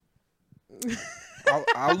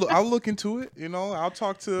I'll look into it. You know, I'll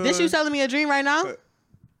talk to. This you telling me a dream right now,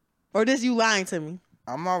 or this you lying to me?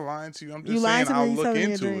 I'm not lying to you. I'm just saying I'll look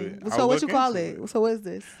into it. So what you call it? So what is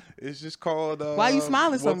this? It's just called. Why are you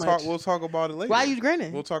smiling so much? We'll talk about it later. Why are you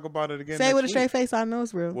grinning? We'll talk about it again. Say it with a straight face. I know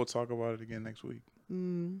it's real. We'll talk about it again next week.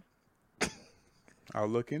 I'll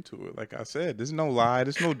look into it. Like I said, there's no lie.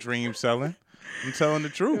 There's no dream selling. I'm telling the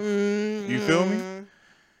truth. You feel me?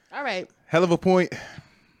 All right. Hell of a point,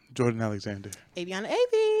 Jordan Alexander. Aviana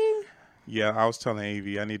Avy. Yeah, I was telling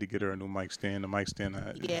Avy I need to get her a new mic stand. The mic stand.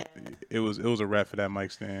 Yeah. It was a wrap for that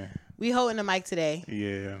mic stand. We holding the mic today.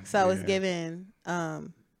 Yeah. So it's giving. I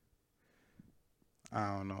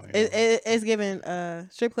don't know. It's giving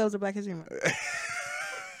strip clubs or Black History Month.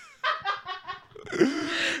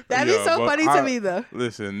 That'd be so funny to me, though.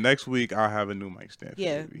 Listen, next week I'll have a new mic stand.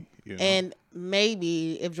 Yeah. Baby, you know? And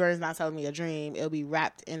maybe if Jordan's not telling me a dream, it'll be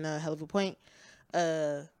wrapped in a hell of a point,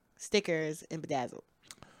 stickers and bedazzled.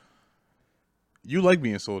 You like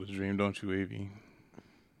being sold a dream, don't you, Avy?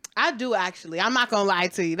 I do, actually. I'm not gonna lie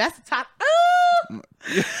to you. That's the top.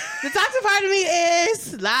 The toxic part of me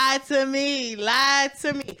is lie to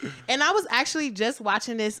me. And I was actually just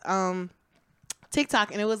watching this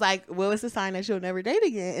TikTok, and it was like, what was the sign that you'll never date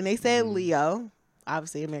again? And they said Leo.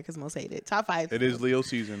 Obviously, America's Most Hated. Top 5. It is Leo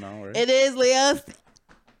season now, right? It is Leo.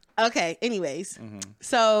 Okay, anyways.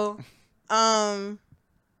 So, yeah,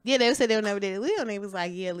 they said they'll never date a Leo, and they was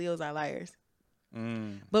like, yeah, Leos are liars.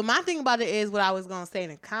 But my thing about it is what I was going to say in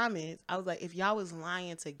the comments. I was like, if y'all was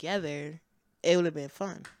lying together, it would have been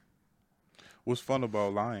fun. What's fun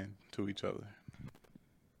about lying to each other?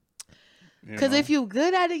 Because if you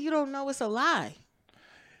good at it, you don't know it's a lie.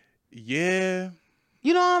 Yeah.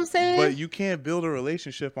 You know what I'm saying? But you can't build a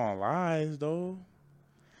relationship on lies, though.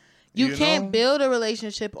 You can't build a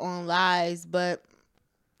relationship on lies, but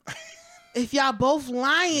if y'all both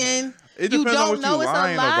lying, you don't know it's a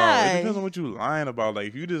lie. It depends on what you lying about. Like,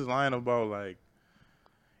 if you just lying about, like,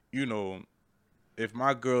 you know, if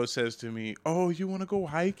my girl says to me, oh, you want to go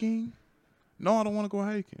hiking? No, I don't want to go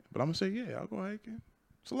hiking. But I'm going to say, yeah, I'll go hiking.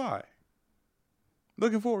 It's a lie.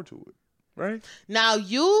 Looking forward to it, right? Now,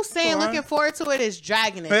 you saying looking forward to it is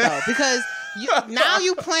dragging it, though. Because now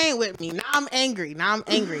you playing with me. Now I'm angry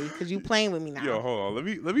because you playing with me now. Yo, hold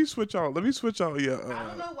on. Let me switch out. Yeah. I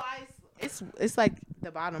don't know why it's like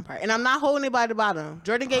the bottom part. And I'm not holding it by the bottom.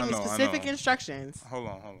 Jordan gave me specific instructions. Hold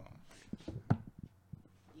on.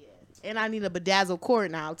 Yeah. And I need a bedazzled cord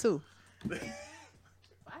now, too.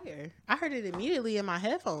 Fire. I heard it immediately in my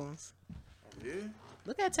headphones. Yeah.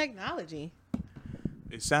 Look at technology.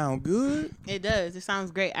 It sound good? It does. It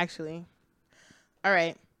sounds great, actually. All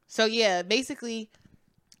right. So, yeah, basically,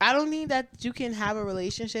 I don't need that you can have a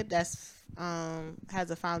relationship that's has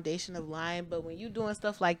a foundation of lying, but when you doing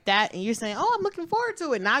stuff like that and you're saying, oh, I'm looking forward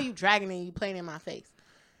to it, now you dragging it and you playing in my face.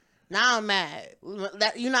 Now I'm mad.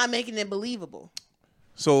 That you're not making it believable.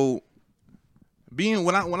 So,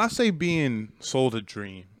 when I say being sold a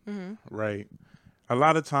dream, right? A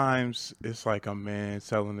lot of times it's like a man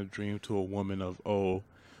selling a dream to a woman of, oh,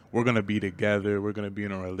 we're going to be together. We're going to be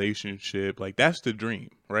in a relationship. Like, that's the dream,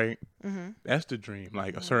 right? That's the dream.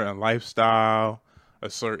 Like a certain lifestyle, a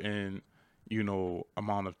certain, you know,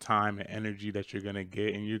 amount of time and energy that you're going to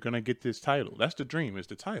get. And you're going to get this title. That's the dream. It's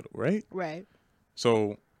the title, right? Right.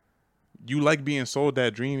 So you like being sold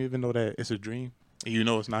that dream, even though that it's a dream and you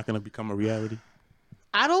know it's not going to become a reality?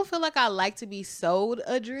 I don't feel like I like to be sold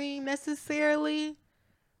a dream necessarily,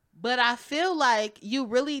 but I feel like you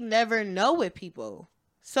really never know with people.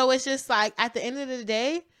 So it's just like, at the end of the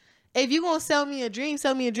day, if you're going to sell me a dream,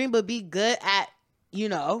 but be good at, you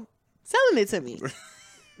know, selling it to me.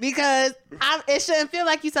 Because it shouldn't feel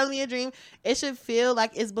like you selling me a dream. It should feel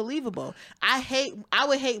like it's believable. I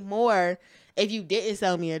would hate more if you didn't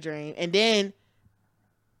sell me a dream and then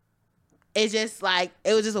it's just like,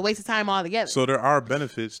 it was just a waste of time altogether. So there are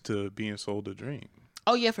benefits to being sold a dream.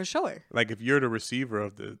 Oh, yeah, for sure. Like, if you're the receiver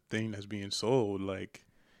of the thing that's being sold, like,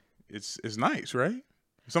 it's nice, right?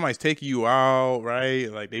 Somebody's taking you out, right?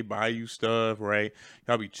 Like, they buy you stuff, right?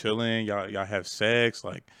 Y'all be chilling. Y'all have sex.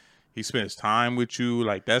 Like, he spends time with you.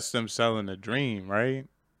 Like, that's them selling a dream, right?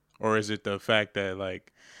 Or is it the fact that,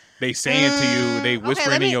 like, they saying to you, they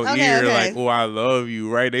whispering in your ear, like, oh, I love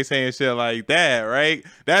you, right? They saying shit like that, right?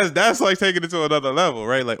 That's like taking it to another level,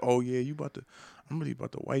 right? Like, oh, yeah, I'm really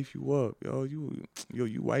about to wife you up, yo.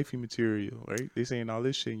 You wifey material, right? They saying all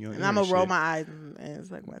this shit in your ear. And I'm going to roll my eyes and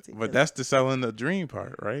it's like my teeth. But that's the selling the dream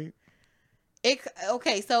part, right?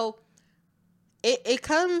 Okay, so it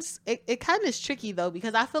kind of is tricky though,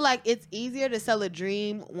 because I feel like it's easier to sell a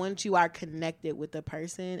dream once you are connected with the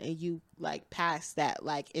person and you like past that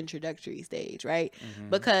like introductory stage, right?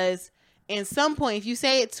 Because And some point, if you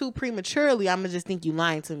say it too prematurely, I'm gonna just think you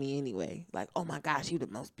lying to me anyway. Like, oh my gosh, you the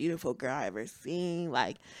most beautiful girl I ever seen.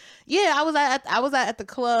 Like, yeah, I was at the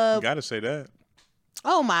club. You gotta say that.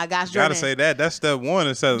 Oh my gosh, Jordan. Gotta say that. That's step one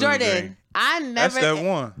in selling the dream. Jordan, That's step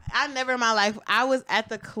one. I never in my life. I was at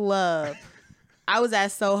the club. I was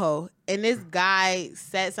at Soho, and this guy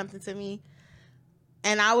said something to me,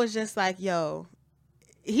 and I was just like, yo,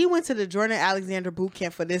 he went to the Jordan Alexander boot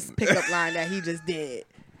camp for this pickup line that he just did.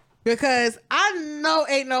 Because I know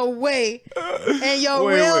ain't no way in your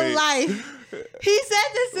real life. He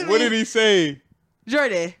said this to me. What did he say?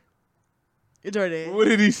 Jordan. What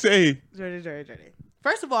did he say? Jordan.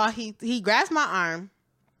 First of all, he grasped my arm.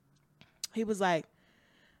 He was like,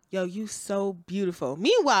 yo, you so beautiful.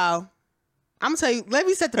 Meanwhile, I'm going to tell you, let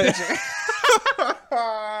me set the picture.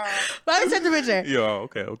 Let me set the picture. Yo,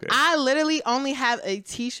 okay. I literally only have a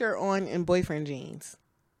t-shirt on and boyfriend jeans.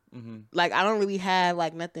 Mm-hmm. Like, I don't really have,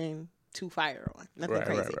 like, nothing too fire on. Nothing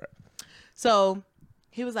crazy. Right. So,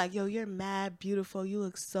 he was like, yo, you're mad beautiful. You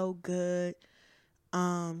look so good.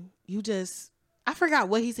 You just... I forgot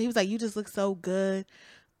what he said. He was like, you just look so good.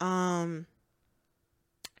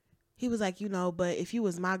 He was like, but if you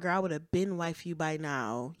was my girl, I would have been wife you by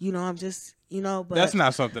now. I'm just, but... That's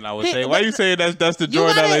not something I would say. Why you saying that's the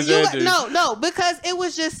Jordan Alexander? No, because it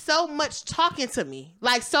was just so much talking to me.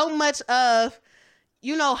 Like, so much of...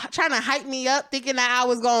 trying to hype me up, thinking that I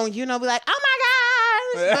was going, be like, oh my gosh.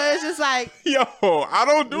 But it's just like, yo, I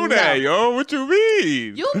don't do that, yo. What you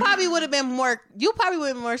mean? You probably would have been more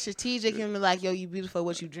strategic and be like, yo, you beautiful,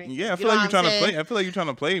 what you drink. Yeah, I feel like you're trying to play. I feel like you're trying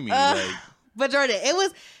to play me. But Jordan,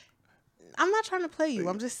 I'm not trying to play you.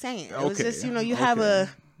 I'm just saying. It was just, you have a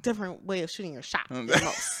different way of shooting your shot than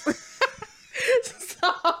most. So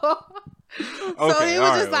he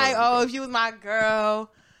was just like, oh, if you was my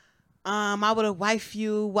girl, I would have wifed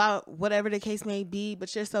you, whatever the case may be,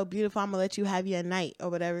 but you're so beautiful, I'm going to let you have your night or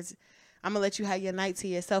whatever. I'm going to let you have your night to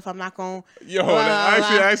yourself. I'm not going to... Yo,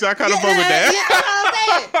 actually, I kind of fuck with that.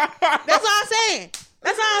 That's what I'm saying.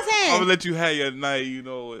 I'm going to let you have your night,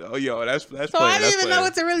 Oh, yo, that's so I didn't even know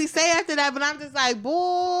what to really say after that, but I'm just like,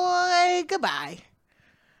 boy, goodbye.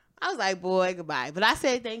 I was like, boy, goodbye. But I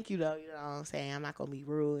said thank you, though. You know what I'm saying? I'm not going to be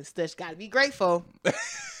rude and stuff. Got to be grateful.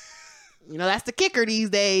 That's the kicker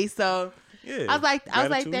these days. So yeah, I was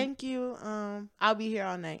like, thank you. I'll be here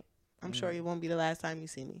all night. I'm sure it won't be the last time you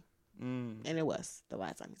see me. And it was the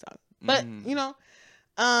last time you saw me. But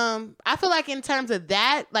I feel like in terms of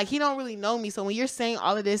that, like, he don't really know me. So when you're saying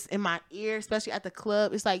all of this in my ear, especially at the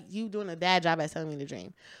club, it's like you doing a bad job at selling me the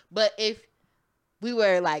dream. But if we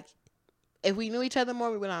were like, if we knew each other more,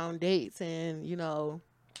 we went on dates and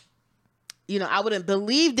I would have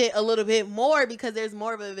believed it a little bit more because there's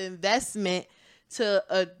more of an investment to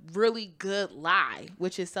a really good lie,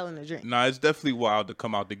 which is selling a dream. No, it's definitely wild to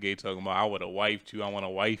come out the gate talking about I would have wifed you, I want to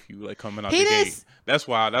wife you, like coming out the gate. That's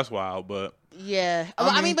wild, but... Yeah.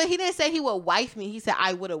 I mean, but he didn't say he would wife me. He said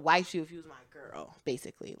I would have wifed you if you was my girl,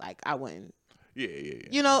 basically. Like, I wouldn't...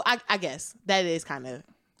 Yeah. I guess that is kind of...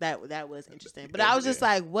 That was interesting. But I was just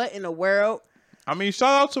like, what in the world... I mean,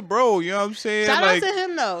 shout out to bro, you know what I'm saying? Shout out to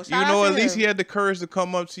him, though. At least he had the courage to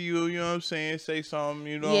come up to you, you know what I'm saying? Say something,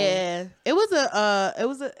 Yeah. It was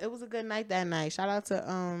a good night that night. Shout out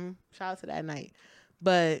to that night.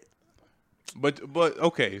 But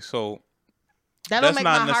okay, so that don't make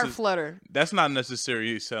my heart flutter. That's not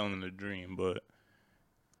necessarily selling the dream, but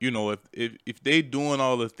if they doing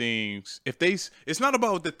all the things, it's not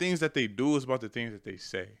about the things that they do, it's about the things that they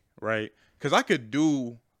say, right? Because I could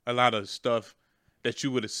do a lot of stuff that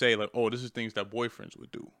you would say, like, oh, this is things that boyfriends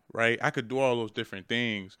would do, right? I could do all those different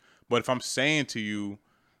things. But if I'm saying to you,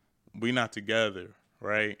 we not together,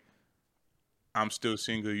 right? I'm still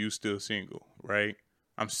single, you still single, right?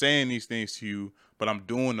 I'm saying these things to you, but I'm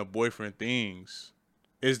doing the boyfriend things.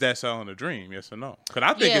 Is that selling a dream? Yes or no? Because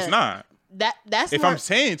I think it's not. That's if I'm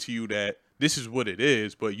saying to you that this is what it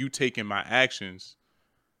is, but you taking my actions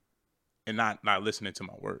and not listening to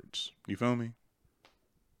my words. You feel me?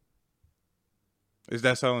 Is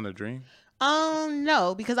that selling a dream?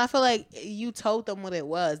 No, because I feel like you told them what it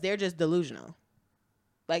was. They're just delusional.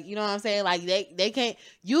 Like, you know what I'm saying? Like, they can't,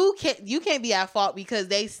 you can't be at fault because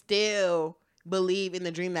they still believe in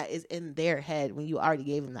the dream that is in their head when you already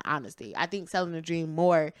gave them the honesty. I think selling the dream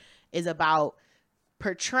more is about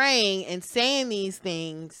portraying and saying these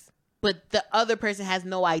things, but the other person has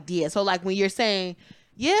no idea. So, like, when you're saying,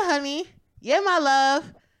 yeah, honey, yeah, my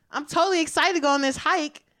love, I'm totally excited to go on this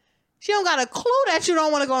hike. She don't got a clue that you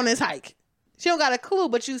don't want to go on this hike. She don't got a clue,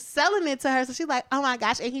 but you selling it to her. So she's like, oh my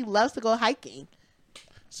gosh, and he loves to go hiking.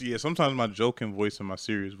 So yeah, sometimes my joking voice and my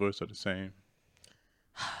serious voice are the same.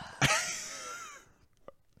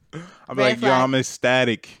 I'll be like, yo, I'm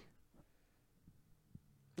ecstatic.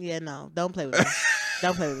 Yeah, no, don't play with me.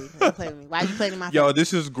 Don't play with me. Don't play with me. Why are you playing in my face? Yo,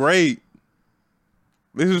 this is great.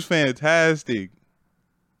 This is fantastic.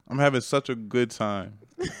 I'm having such a good time.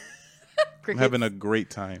 I'm having a great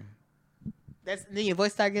time. Then your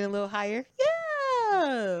voice start getting a little higher. Yeah.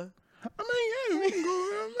 I mean, yeah, we can go.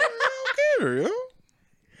 I don't care, yo. Yeah,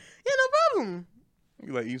 no problem.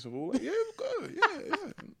 You like eat some food? Yeah, it's good.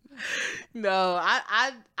 Yeah. No,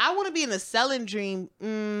 I want to be in a selling dream.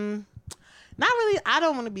 Not really. I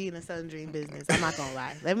don't want to be in a selling dream business. I'm not gonna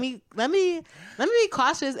lie. Let me be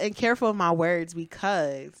cautious and careful of my words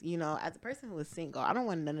because, you know, as a person who is single, I don't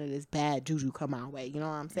want none of this bad juju come my way. You know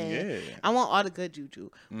what I'm saying? Yeah. I want all the good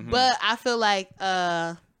juju. But I feel like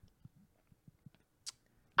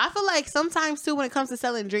sometimes too, when it comes to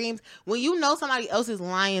selling dreams, when you know somebody else is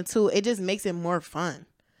lying too, it just makes it more fun.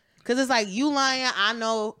 Cause it's like you lying, I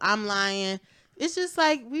know I'm lying. It's just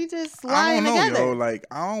like we just lying together. I don't know, yo. Like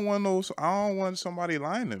I don't want somebody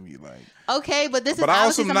lying to me. Like okay, but this is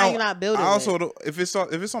obviously somebody you're not building. I also with. If it's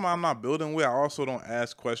something I'm not building with, I also don't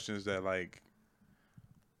ask questions that like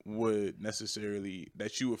would necessarily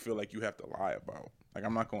that you would feel like you have to lie about. Like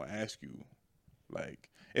I'm not gonna ask you. Like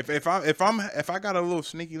if I got a little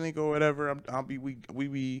sneaky link or whatever, we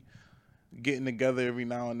be getting together every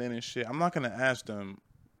now and then and shit. I'm not gonna ask them,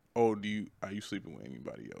 oh, are you sleeping with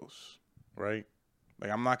anybody else? Right? Like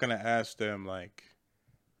I'm not gonna ask them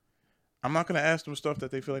stuff that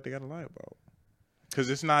they feel like they gotta lie about. Cause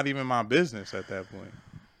it's not even my business at that point.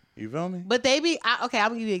 You feel me? But they be okay, I'm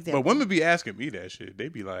gonna give you an example. But women be asking me that shit. They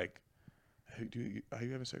be like, hey, are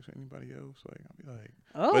you having sex with anybody else? Like I'll be like,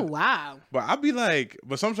 oh wow. But I'll be like,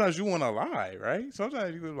 but sometimes you wanna lie, right?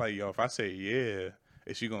 Sometimes you be like, yo, if I say yeah,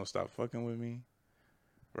 is she gonna stop fucking with me?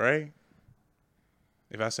 Right?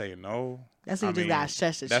 If I say no, that's when you just gotta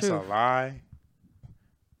shush the truth. That's a lie.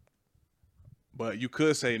 But you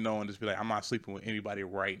could say no and just be like, I'm not sleeping with anybody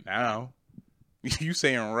right now. You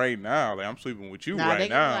saying right now, like I'm sleeping with you right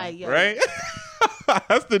now, like, right?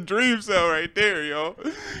 That's the dream cell right there, yo.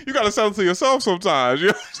 You gotta sell it to yourself sometimes,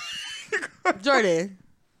 yo. Jordan.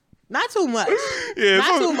 Not too much. Yeah,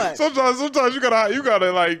 not too much. Sometimes you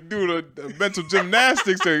gotta like do the mental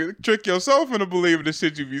gymnastics to trick yourself into believing the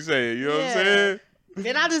shit you be saying. You know what I'm saying?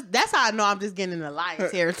 Then that's how I know I'm just getting in the lying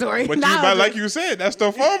territory. But like you said, that's the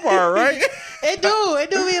fun part, right? It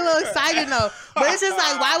do be a little exciting though. But it's just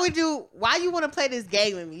like, why you want to play this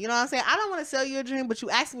game with me? You know what I'm saying? I don't want to sell you a dream, but you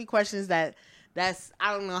asking me questions that's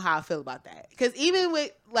I don't know how I feel about that. Because even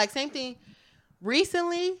with like same thing,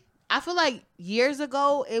 recently, I feel like years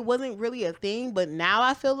ago it wasn't really a thing, but now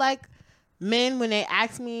I feel like men when they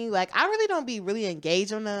ask me, like I really don't be really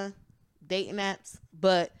engaged on the dating apps,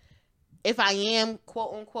 but if I am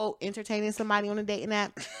quote unquote entertaining somebody on a dating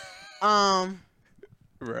app,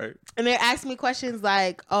 right, and they're asking me questions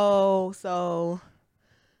like, "Oh, so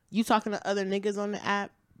you talking to other niggas on the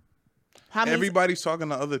app?" Everybody's talking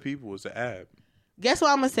to other people. It's the app. Guess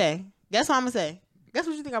what I'm gonna say? Guess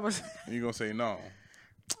what you think I'm gonna say? You gonna say no?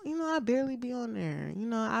 You know, I barely be on there. You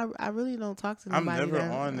know, I really don't talk to nobody. I'm never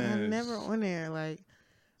on there. I'm never on there. Like,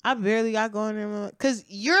 I barely got going there because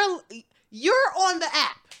you're on the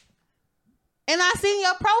app. And I seen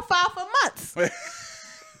your profile for months.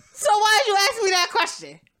 So why did you ask me that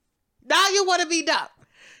question? Now you want to be dumb.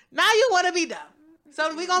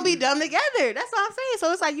 So we gonna be dumb together. That's what I'm saying.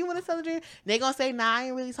 So it's like you want to sell a dream. They gonna say, nah, I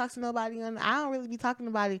ain't really talk to nobody. I don't really be talking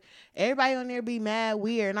to nobody. Everybody on there be mad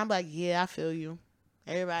weird. And I'm like, yeah, I feel you.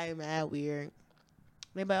 Everybody mad weird.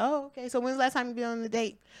 They be like, oh, okay. So when's the last time you been on a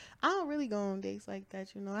date? I don't really go on dates like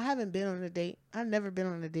that, you know. I haven't been on a date. I've never been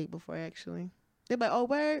on a date before, actually. They be like, oh,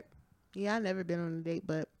 word? Yeah, I've never been on a date,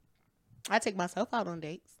 but I take myself out on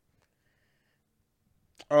dates.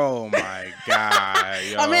 Oh my God,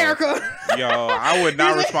 yo. America. Yo, I would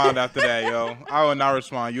not respond after that, yo. I would not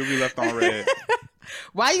respond. You'll be left on red.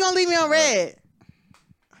 Why you gonna leave me on red?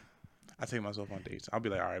 I take myself on dates. I'll be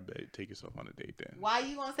like, all right, babe, take yourself on a date then. Why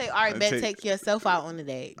you gonna say, all right, bet, take yourself out on a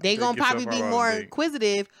date? They gonna probably be more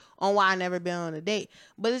inquisitive on why I never been on a date.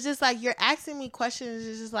 But it's just like, you're asking me questions.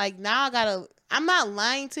 It's just like, now I'm not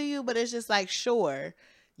lying to you, but it's just like, sure.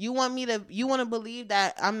 You want to believe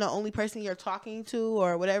that I'm the only person you're talking to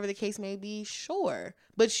or whatever the case may be? Sure.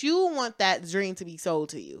 But you want that dream to be sold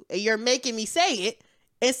to you. And you're making me say it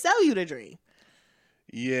and sell you the dream.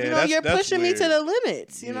 Yeah. You know, you're pushing me to the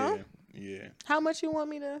limits, you know? Yeah. How much you want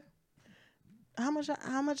me to, how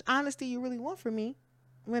much honesty you really want from me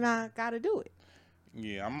when I got to do it?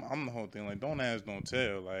 Yeah, I'm the whole thing. Like, don't ask, don't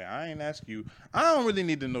tell. Like, I ain't ask you. I don't really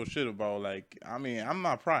need to know shit about, like, I mean, I'm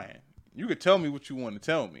not prying. You could tell me what you want to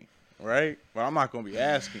tell me, right? But I'm not going to be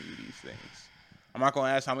asking you these things. I'm not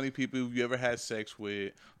gonna ask how many people you ever had sex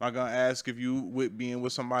with. I'm not gonna ask if you with being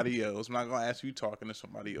with somebody else. I'm not gonna ask if you talking to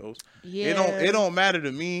somebody else. Yeah. It don't matter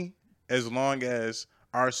to me as long as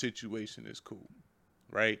our situation is cool,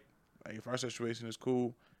 right? Like if our situation is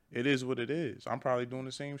cool, it is what it is. I'm probably doing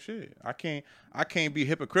the same shit. I can't be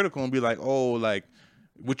hypocritical and be like, oh, like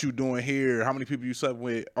what you doing here? How many people you slept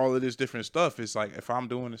with? All of this different stuff. It's like if I'm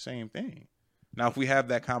doing the same thing. Now, if we have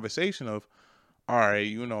that conversation of, all right,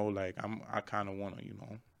 you know, like I kind of want to, you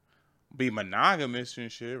know, be monogamous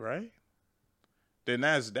and shit, right? Then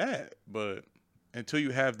that's that. But until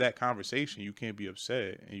you have that conversation, you can't be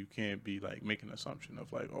upset and you can't be like making an assumption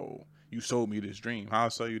of like, oh, you sold me this dream. How I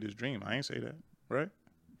sell you this dream? I ain't say that, right?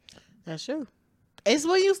 That's true. It's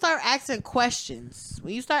when you start asking questions.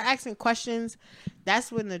 When you start asking questions,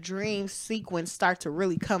 that's when the dream sequence start to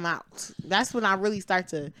really come out. That's when I really start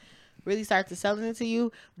to selling it to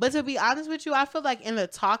you. But to be honest with you, I feel like in the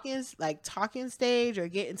talking stage or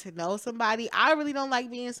getting to know somebody, I really don't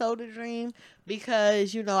like being sold a dream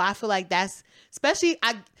because, you know, I feel like that's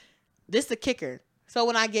this the kicker. So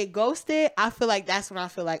when I get ghosted, I feel like that's when I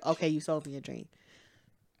feel like, okay, you sold me a dream.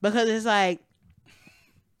 Because it's like,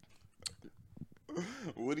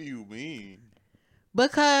 what do you mean?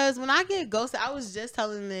 Because when I get ghosted, I was just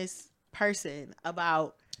telling this person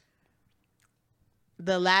about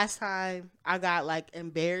the last time I got like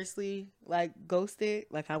embarrassingly like ghosted.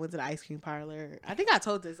 Like I went to the ice cream parlor. I think I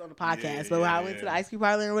told this on the podcast, but when I went to the ice cream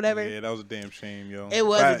parlor or whatever. Yeah, that was a damn shame, yo. It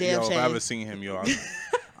was a damn shame. If I ever seen him, yo,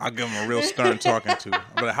 I'll give him a real stern talking to.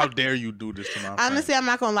 But how dare you do this to my friend? Honestly, I'm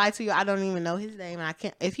not gonna lie to you. I don't even know his name. I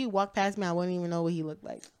can't. If he walked past me, I wouldn't even know what he looked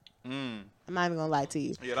like. I'm not even gonna lie to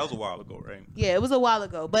you. Yeah, that was a while ago, right? Yeah, it was a while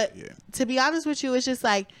ago. But to be honest with you, it's just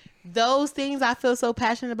like those things I feel so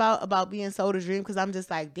passionate about being sold a dream because I'm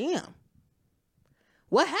just like, damn,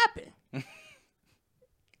 what happened?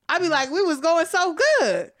 I be like, we was going so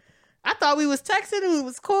good. I thought we was texting and we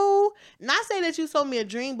was cool. Not saying that you sold me a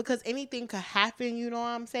dream because anything could happen, you know what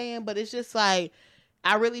I'm saying? But it's just like,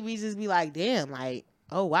 I really just be like, damn, like,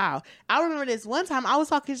 oh wow. I remember this one time I was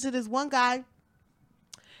talking to this one guy.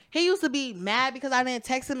 He used to be mad because I didn't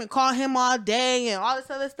text him and call him all day and all this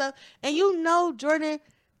other stuff. And you know, Jordan,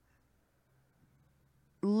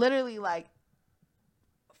 literally like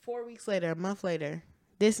 4 weeks later, a month later,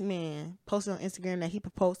 this man posted on Instagram that he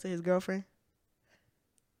proposed to his girlfriend.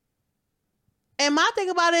 And my thing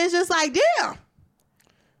about it is just like, damn.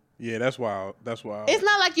 Yeah, that's wild. That's wild. It's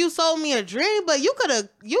not like you sold me a dream, but you could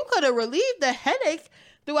have relieved the headache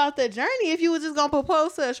throughout the journey if you was just gonna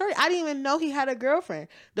propose to a shorty. I didn't even know he had a girlfriend.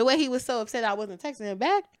 The way he was so upset I wasn't texting him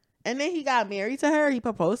back. And then he got married to her. He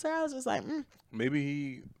proposed to her. I was just like, Maybe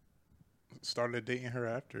he started dating her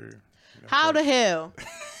after. How the hell?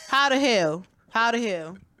 How the hell? How the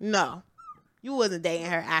hell? No. You wasn't dating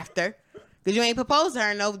her after. Because you ain't proposed to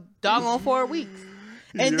her in no doggone 4 weeks.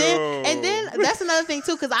 And then that's another thing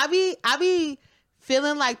too, because I be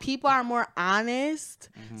feeling like people are more honest.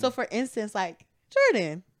 Mm-hmm. So for instance, like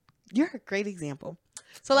Jordan, you're a great example.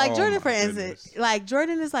 So like Jordan, for instance, like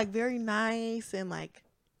Jordan is like very nice and like,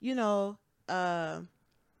 you know,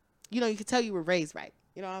 you can tell you were raised right.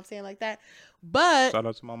 You know what I'm saying? Like that. But shout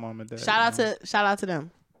out to my mom and dad. Shout out to them.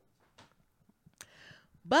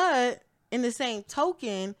 But in the same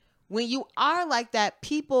token, when you are like that,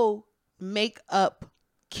 people make up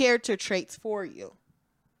character traits for you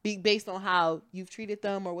based on how you've treated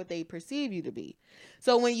them or what they perceive you to be.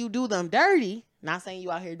 So when you do them dirty, not saying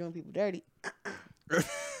you out here doing people dirty,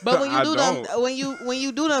 but when you do them, when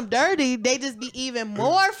you do them dirty, they just be even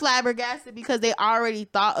more flabbergasted because they already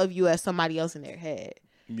thought of you as somebody else in their head.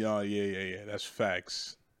 Yeah. That's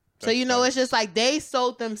facts. So it's just like they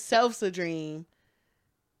sold themselves a dream,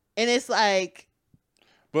 and it's like.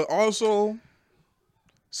 But also,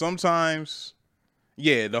 sometimes,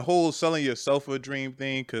 yeah, the whole selling yourself a dream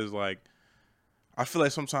thing, because, like, I feel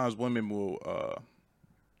like sometimes women will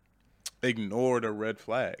ignore the red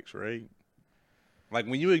flags, right? Like,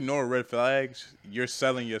 when you ignore red flags, you're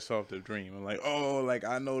selling yourself the dream. And like, oh, like,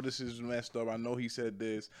 I know this is messed up. I know he said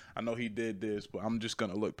this. I know he did this. But I'm just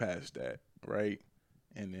going to look past that, right?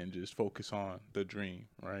 And then just focus on the dream,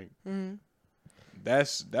 right? Mm-hmm.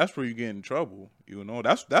 That's where you get in trouble, you know.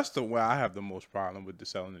 That's the way I have the most problem with the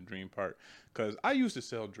selling the dream part, because I used to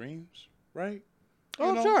sell dreams, right?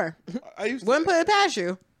 Sure. Wouldn't put it past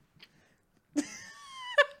you.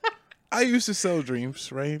 I used to sell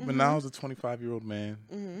dreams, right? Mm-hmm. But now as a 25-year-old man,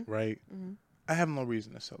 mm-hmm. right? Mm-hmm. I have no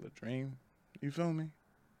reason to sell a dream. You feel me?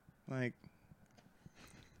 Like,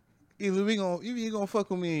 either you gonna fuck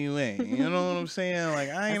with me or you ain't. You know what I'm saying? Like,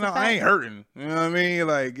 I ain't hurting. You know what I mean?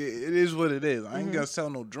 Like, it is what it is. I ain't gonna sell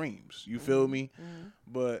no dreams. You feel me? Mm-hmm.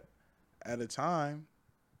 But at a time,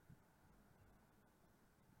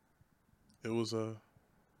 it was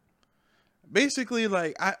basically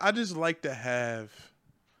like I just like to have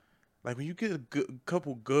like when you get a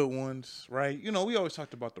couple good ones, right? You know, we always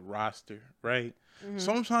talked about the roster, right? Mm-hmm.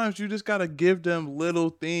 Sometimes you just gotta give them little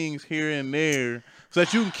things here and there so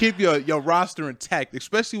that you can keep your roster intact,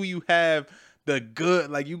 especially when you have the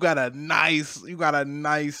good, like you got a nice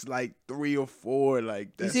like 3 or 4, like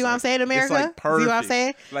you see what I'm saying, America? Like perfect. See what I'm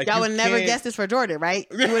saying? Like y'all would never guess this for Jordan, right?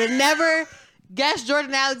 You would have never guessed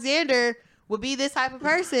Jordan Alexander would be this type of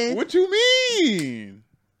person. What you mean?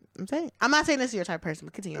 I'm saying, I'm not saying this is your type of person,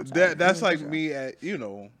 but continue. That's like me at, you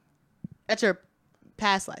know, at your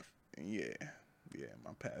past life. Yeah,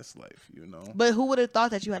 my past life, you know. But who would have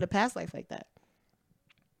thought that you had a past life like that?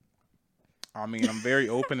 I mean, I'm very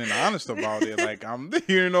open and honest about it. Like,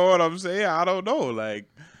 you know what I'm saying? I don't know.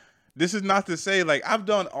 Like, this is not to say, like, I've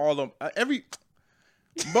done all of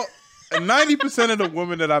but 90% of the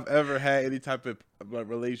women that I've ever had any type of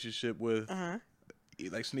relationship with,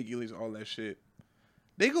 like sneaky links, all that shit,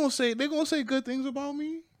 they gonna say good things about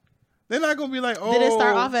me. They're not gonna be like, oh. Did it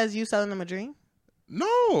start off as you selling them a dream? No.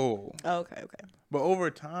 Oh, okay. But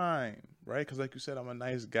over time, right? Because like you said, I'm a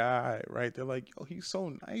nice guy, right? They're like, yo, he's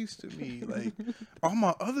so nice to me. Like, all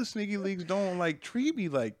my other sneaky leagues don't like treat me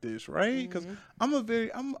like this, right? Because I'm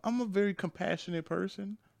a very compassionate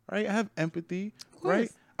person, right? I have empathy,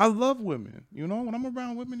 right? I love women. You know, when I'm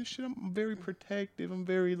around women and shit, I'm very protective. I'm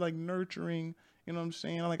very like nurturing. You know what I'm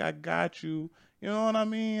saying? Like, I got you. You know what I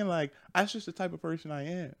mean? Like, that's just the type of person I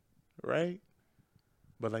am, right?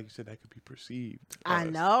 But like you said, that could be perceived. I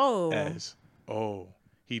know. As, oh,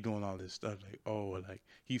 he doing all this stuff. Like, oh, like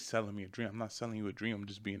he's selling me a dream. I'm not selling you a dream. I'm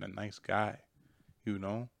just being a nice guy, you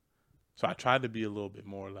know? So I tried to be a little bit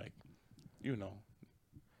more like, you know,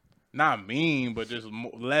 not mean, but just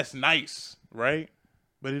less nice, right?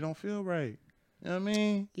 But it don't feel right. You know what I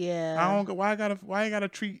mean? Yeah. I don't. Why I gotta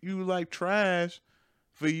treat you like trash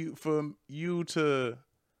for me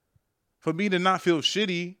to not feel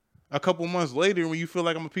shitty a couple months later when you feel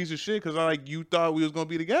like I'm a piece of shit because you thought we was gonna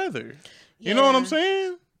be together. Yeah. You know what I'm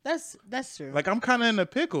saying? That's true. Like, I'm kind of in a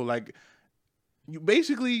pickle. Like, you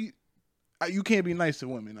basically, you can't be nice to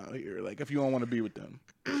women out here. Like, if you don't want to be with them,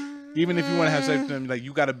 even if you want to have sex with them, like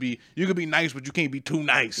you could be nice, but you can't be too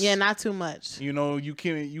nice. Yeah, not too much. You know, you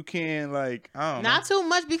can't like, I don't know. Not too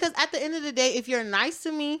much, because at the end of the day, if you're nice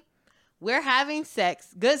to me, we're having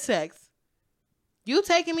sex, good sex. You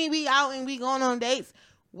taking me, we out and we going on dates.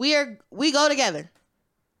 We go together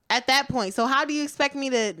at that point. So how do you expect me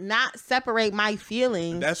to not separate my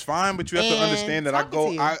feelings? That's fine, but you have to understand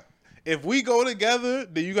that if we go together,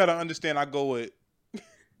 then you got to understand I go with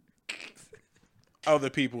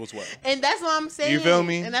other people as well. And that's what I'm saying. You feel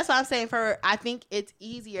me? And that's what I'm saying. I think it's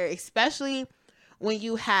easier, especially when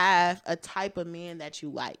you have a type of man that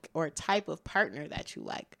you like or a type of partner that you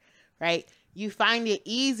like, right? You find it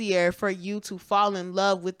easier for you to fall in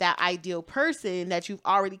love with that ideal person that you've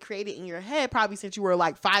already created in your head, probably since you were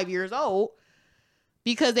like 5 years old,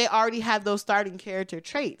 because they already have those starting character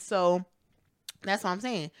traits. So that's what I'm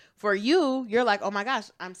saying. For you, you're like, oh my gosh,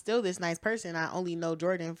 I'm still this nice person. I only know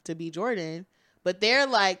Jordan to be Jordan. But they're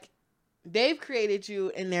like, they've created you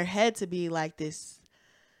in their head to be like this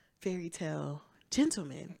fairy tale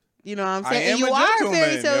gentleman. You know what I'm saying? And you are a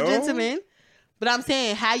fairy tale gentleman. But I'm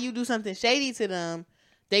saying, how you do something shady to them,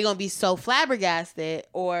 they're going to be so flabbergasted,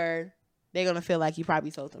 or they're going to feel like you probably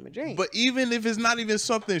sold them a dream. But even if it's not even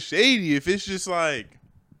something shady, if it's just like,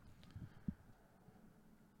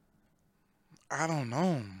 I don't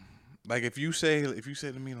know. Like, if you say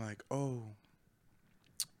to me like, oh,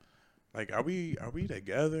 like, are we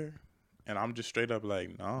together? And I'm just straight up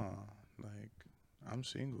like, nah, like, I'm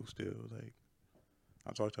single still. Like,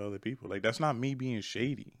 I talk to other people. Like, that's not me being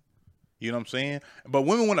shady. You know what I'm saying? But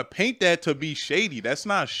women want to paint that to be shady. That's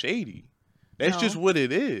not shady. That's just what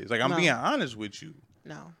it is. Like, I'm being honest with you.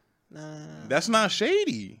 No. That's not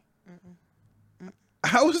shady.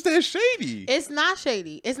 How is that shady? It's not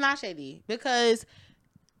shady. It's not shady because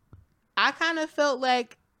I kind of felt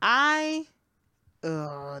like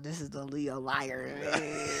this is the Leo liar.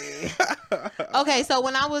 Okay, so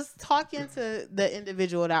when I was talking to the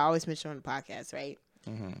individual that I always mention on the podcast, right?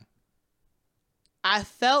 Mm-hmm. I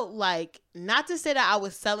felt like, not to say that I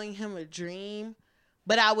was selling him a dream,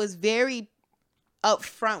 but I was very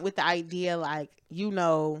upfront with the idea, like, you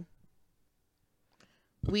know,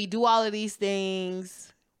 we do all of these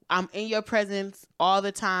things. I'm in your presence all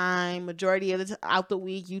the time. Majority of the out the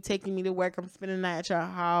week, you taking me to work. I'm spending the night at your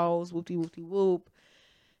house. Whoopty whoopty whoop.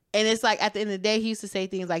 And it's like, at the end of the day, he used to say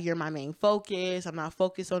things like, you're my main focus. I'm not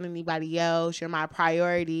focused on anybody else. You're my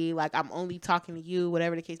priority. Like, I'm only talking to you,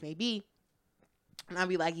 whatever the case may be. And I'll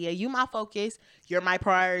be like, yeah, you my focus. You're my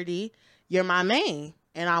priority. You're my main.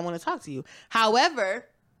 And I want to talk to you. However,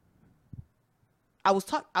 I was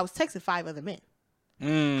texting 5 other men.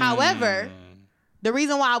 However, the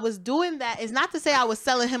reason why I was doing that is not to say I was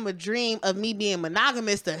selling him a dream of me being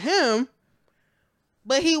monogamous to him,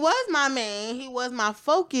 but he was my main. He was my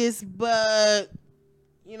focus, but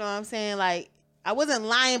you know what I'm saying? Like, I wasn't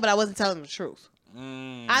lying, but I wasn't telling the truth.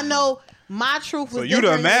 I know my truth was so you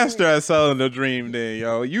the master at selling the dream then,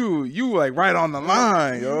 yo. You like right on the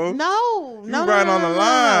line, yo. No. Right on the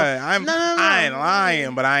line. I ain't No.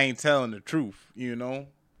 lying, but I ain't telling the truth, you know?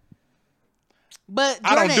 But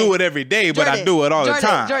Jordan, I don't do it every day, but I do it all the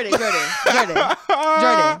time. Jordan.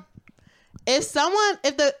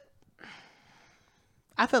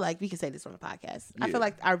 I feel like we can say this on the podcast. Yeah. I feel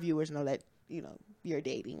like our viewers know that, you know, you're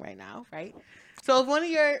dating right now, right? So if one of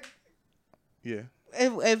your... Yeah.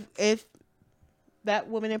 If that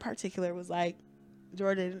woman in particular was like,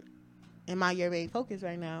 Jordan, am I your main focus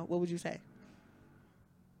right now? What would you say?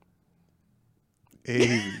 Hey.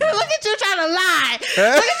 Look at you trying to lie.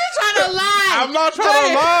 I'm not trying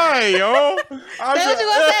to lie, yo. Say what you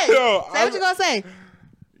gonna say. Say what you gonna say.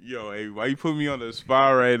 Yo, hey, why you put me on the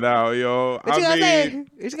spot right now, yo? What you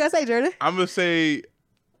gonna say, Jordan? I'm gonna say.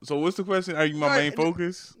 So what's the question? Are you my main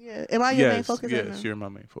focus? Yeah. Am I your main focus? Yes, right now? You're my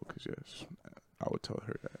main focus. Yes, I would tell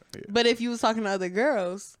her that. Yeah. But if you was talking to other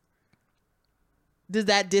girls, does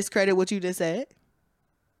that discredit what you just said?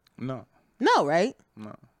 No. No, right?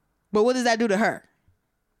 No. But what does that do to her?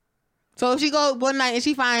 So if she go one night and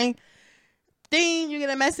she find, ding, you get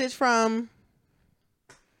a message from,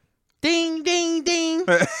 ding, ding, ding,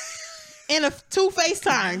 in 2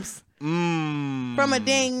 FaceTimes. From a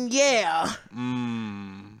ding, yeah.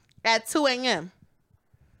 At 2 a.m.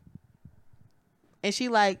 And she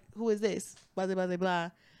like, who is this? Blah, blah, blah,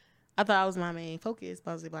 blah. I thought I was my main focus.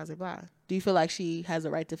 Blah, blah, blah, blah. Do you feel like she has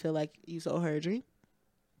a right to feel like you sold her a dream?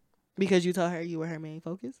 Because you told her you were her main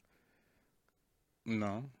focus?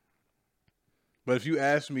 No. But if you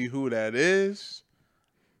ask me who that is,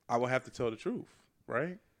 I will have to tell the truth,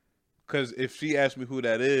 right? Because if she asks me who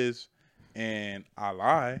that is and I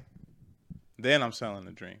lie, then I'm selling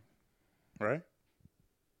the dream, right?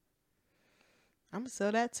 I'm going to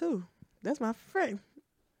sell that too. That's my friend.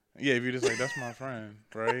 Yeah, if you're just like, that's my friend,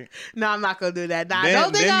 right? No, I'm not going to do that. Nah, then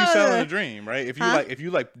don't think you I'm selling the dream, right? If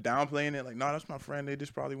you like downplaying it, like, no, that's my friend. They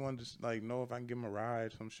just probably want to like know if I can give them a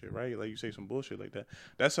ride, some shit, right? Like you say some bullshit like that.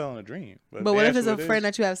 That's selling a dream. But what if it's a friend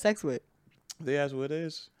that you have sex with? They ask what it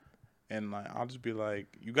is. And like I'll just be like,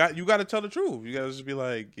 you got to tell the truth. You got to just be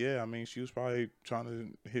like, yeah, I mean, she was probably trying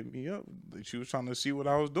to hit me up. She was trying to see what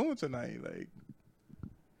I was doing tonight, like,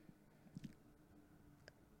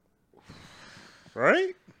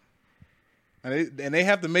 right? And they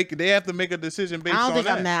have to make a decision based on that. I don't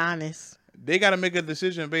think I'm that honest. They got to make a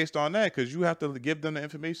decision based on that because you have to give them the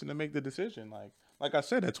information to make the decision. Like I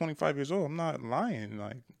said, at 25 years old, I'm not lying.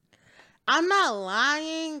 Like, I'm not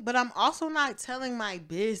lying, but I'm also not telling my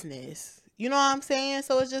business. You know what I'm saying?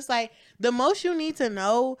 So it's just like the most you need to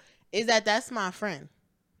know is that that's my friend.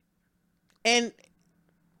 And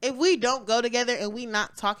if we don't go together and we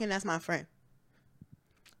not talking, that's my friend.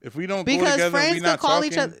 If we don't go together and we not call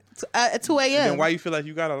talking, each other at 2 a.m. Then why you feel like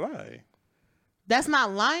you gotta lie? That's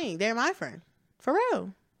not lying. They're my friend. For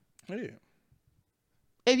real. Yeah.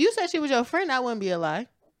 If you said she was your friend, that wouldn't be a lie.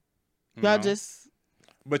 Y'all just...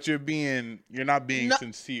 But you're not being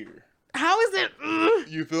sincere. How is it?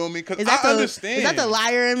 You feel me? Because I understand. Is that the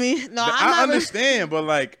liar in me? No, I understand, but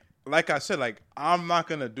like I said, like I'm not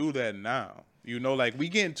gonna do that now. You know, like we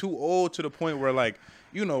getting too old to the point where like,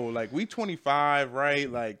 you know, like we 25,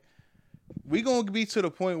 right? Like we gonna be to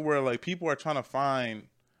the point where like people are trying to find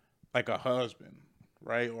like a husband,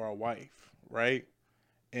 right? Or a wife, right?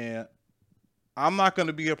 And I'm not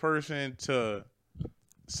gonna be a person to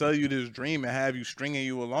sell you this dream and have you stringing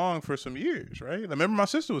you along for some years, right? I remember my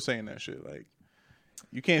sister was saying that shit. Like,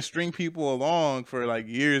 you can't string people along for like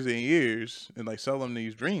years and years and like sell them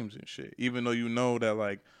these dreams and shit, even though you know that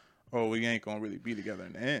like, oh, we ain't gonna really be together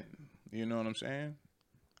in the end. You know what I'm saying?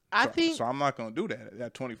 So I'm not gonna do that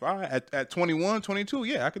at 25. At 21, 22,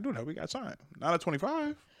 yeah, I could do that. We got time. Not at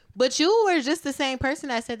 25. But you were just the same person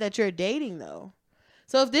that said that you're dating, though.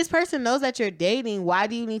 So if this person knows that you're dating, why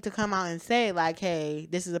do you need to come out and say like, hey,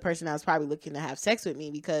 this is a person that was probably looking to have sex with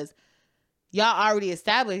me? Because y'all already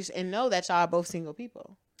established and know that y'all are both single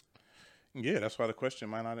people. Yeah, that's why the question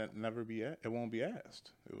might not never be it won't be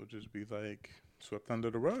asked. It will just be like swept under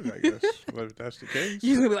the rug, I guess. But if that's the case,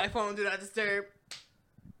 you're gonna be like, phone do not disturb.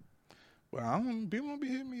 Well, I don't people won't be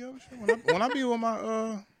hitting me up. When I be with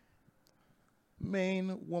my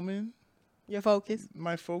main woman, your focus,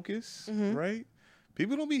 my focus, mm-hmm. right?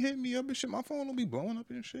 People don't be hitting me up and shit. My phone don't be blowing up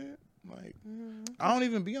and shit. Like, I don't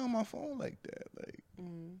even be on my phone like that. Like,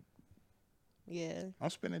 yeah, I'm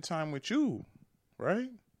spending time with you, right?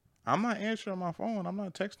 I'm not answering my phone. I'm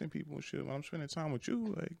not texting people and shit. When I'm spending time with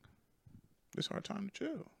you, like, it's our time to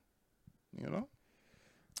chill. You know?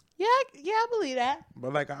 Yeah, I believe that.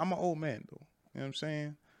 But, like, I'm an old man, though. You know what I'm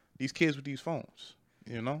saying? These kids with these phones,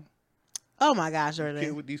 you know? Oh, my gosh,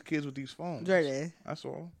 Jordan. These kids with these phones. Jordan. That's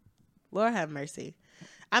all. Lord have mercy.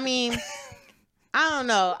 I mean, I don't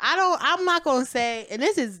know. I'm not going to say, and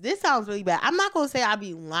this sounds really bad. I'm not going to say I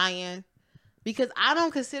be lying because I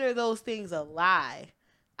don't consider those things a lie.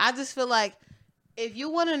 I just feel like if you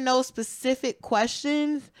want to know specific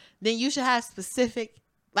questions, then you should have specific,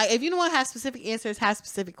 like if you don't want to have specific answers, have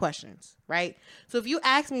specific questions, right? So if you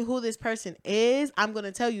ask me who this person is, I'm going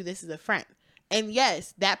to tell you this is a friend. And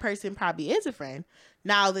yes, that person probably is a friend.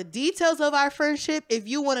 Now, the details of our friendship, if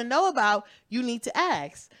you want to know about, you need to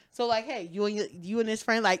ask. So, like, hey, you and this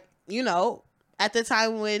friend, like, you know, at the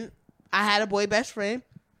time when I had a boy best friend,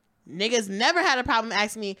 niggas never had a problem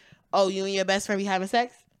asking me, oh, you and your best friend be having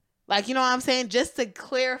sex? Like, you know what I'm saying? Just to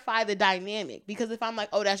clarify the dynamic. Because if I'm like,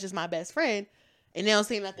 oh, that's just my best friend, and they don't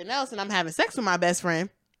say nothing else, and I'm having sex with my best friend,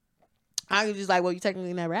 I'm just like, well, you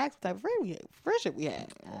technically never asked what type of friendship we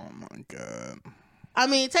had. Oh, my God. I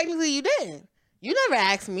mean, technically you didn't. You never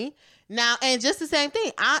asked me. Now, and just the same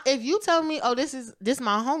thing. If you tell me, oh, this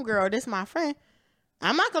my homegirl or this my friend,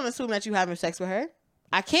 I'm not going to assume that you having sex with her.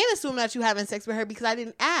 I can't assume that you having sex with her because I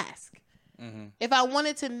didn't ask. Mm-hmm. If I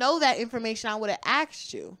wanted to know that information, I would have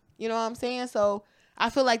asked you. You know what I'm saying? So I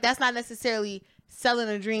feel like that's not necessarily selling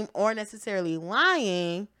a dream or necessarily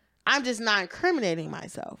lying. I'm just not incriminating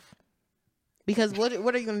myself. Because what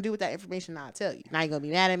are you going to do with that information I'll tell you? Now you're going to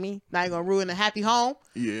be mad at me? Now you're going to ruin a happy home?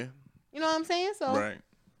 Yeah. You know what I'm saying? So right.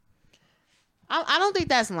 I don't think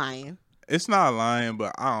that's lying. It's not lying,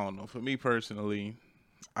 but I don't know. For me personally,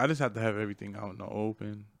 I just have to have everything out in the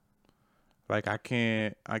open. Like I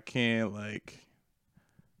can't like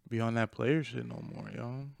be on that player shit no more,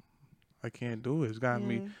 yo. I can't do it. It's got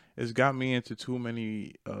me into too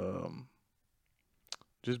many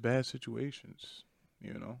just bad situations,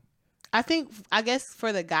 you know. I guess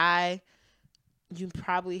for the guy, you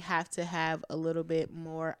probably have to have a little bit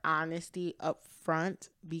more honesty up front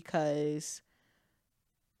because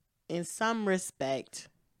in some respect,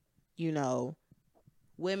 you know,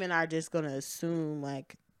 women are just going to assume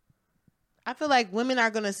like, I feel like women are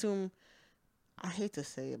going to assume, I hate to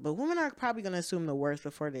say it, but women are probably going to assume the worst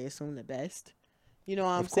before they assume the best. You know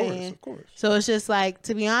what I'm saying? Of course. So it's just like,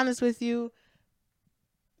 to be honest with you,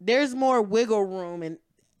 there's more wiggle room and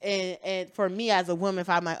for me as a woman, if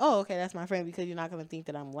I'm like, oh, okay, that's my friend, because you're not going to think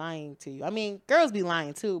that I'm lying to you. I mean, girls be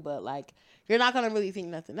lying too, but like, you're not going to really think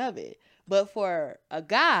nothing of it. But for a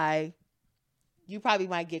guy, you probably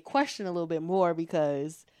might get questioned a little bit more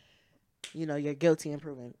because, you know, you're guilty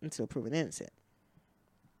until proven innocent.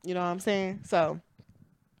 You know what I'm saying? So,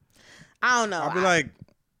 I don't know. I'll be like,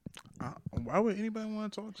 why would anybody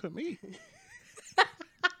want to talk to me?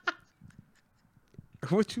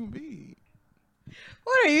 What you mean?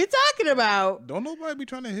 What are you talking about? Don't nobody be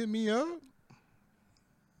trying to hit me up.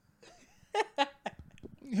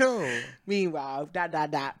 Yo. Meanwhile, ...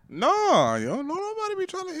 No, yo, no nobody be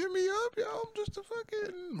trying to hit me up, yo. I'm just a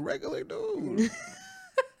fucking regular dude.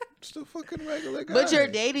 Just a fucking regular guy. But you're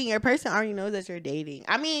dating. Your person already knows that you're dating.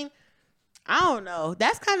 I mean, I don't know.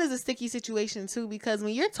 That's kind of a sticky situation too, because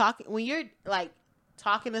when you're talking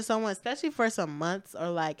to someone, especially for some months, or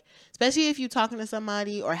like, especially if you're talking to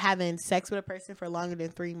somebody or having sex with a person for longer than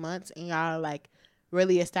 3 months, and y'all like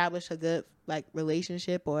really establish a good like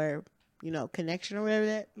relationship or, you know, connection or whatever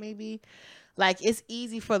that may be, like it's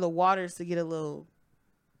easy for the waters to get a little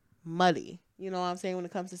muddy. You know what I'm saying, when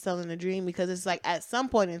it comes to selling a dream, because it's like at some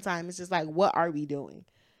point in time, it's just like, what are we doing?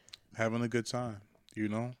 Having a good time, you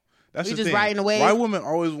know? That's we the just thing. Riding away. Why women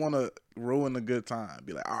always want to ruin a good time?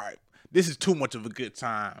 Be like, all right, this is too much of a good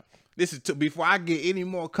time. This is before I get any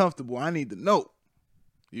more comfortable, I need to know,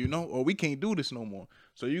 you know, or we can't do this no more.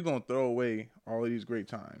 So you're going to throw away all of these great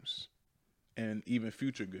times and even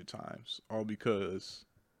future good times, all because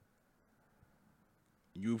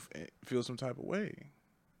you feel some type of way.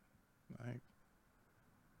 Like,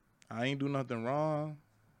 I ain't do nothing wrong.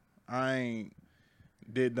 I ain't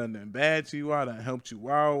did nothing bad to you. I done helped you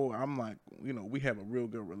out. I'm like, you know, we have a real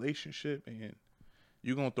good relationship, and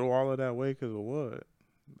you gonna throw all of that away because of what?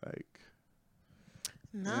 Like,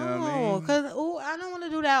 no, you know because I don't want to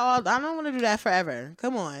do that I don't want to do that forever.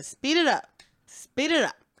 Come on, speed it up.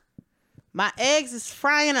 My eggs is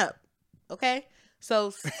frying up. Okay,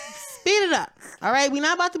 So speed it up. All right. We're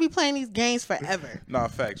not about to be playing these games forever. Nah,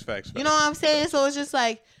 facts. You know what I'm saying? So it's just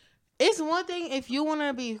like, it's one thing if you want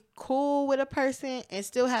to be cool with a person and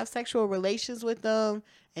still have sexual relations with them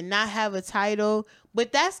and not have a title,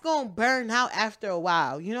 but that's going to burn out after a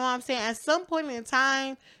while. You know what I'm saying? At some point in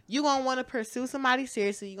time, you're going to want to pursue somebody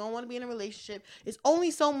seriously. You're going to want to be in a relationship. It's only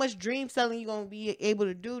so much dream selling you're going to be able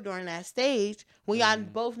to do during that stage when y'all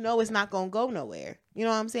both know it's not going to go nowhere. You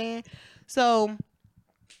know what I'm saying? So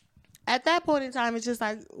at that point in time, it's just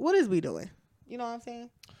like, what is we doing? You know what I'm saying?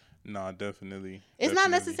 Nah, definitely. It's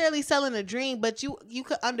not necessarily selling a dream, but you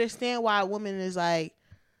could understand why a woman is like,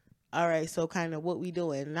 all right, so kind of what we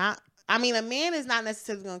doing? A man is not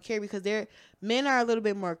necessarily going to care because men are a little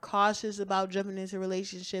bit more cautious about jumping into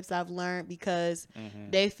relationships, I've learned, because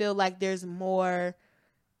they feel like there's more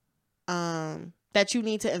that you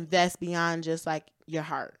need to invest beyond just like your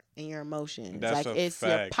heart and your emotions. That's like it's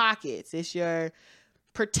fact. Your pockets, it's your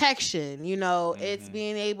protection, it's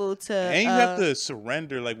being able to, and you have to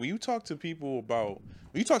surrender. Like when you talk to people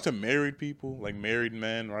when you talk to married people, like married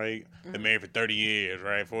men, right? They're married for 30 years,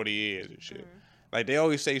 right? 40 years and shit. Like they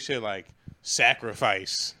always say shit like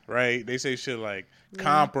sacrifice, right? They say shit like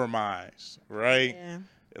compromise, right? Yeah.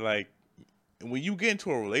 Like when you get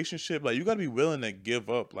into a relationship, like you got to be willing to give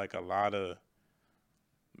up like a lot of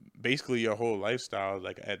basically your whole lifestyle,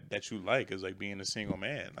 like that you like, is like being a single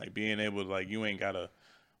man, like being able to, like, you ain't gotta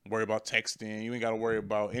worry about texting, you ain't gotta worry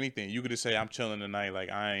about anything. You could just say, I'm chilling tonight, like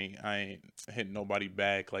I ain't hitting nobody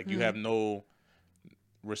back. Like you have no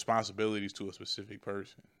responsibilities to a specific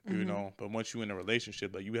person, you know. But once you're in a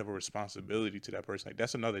relationship, like you have a responsibility to that person. Like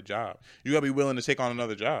that's another job. You gotta be willing to take on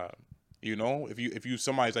another job, you know. If you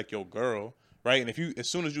somebody's like your girl, right? And as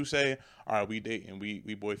soon as you say, all right, we dating,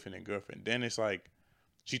 we boyfriend and girlfriend, then it's like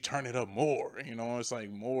she turn it up more, you know. It's like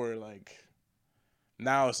more like,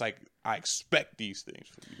 now it's like I expect these things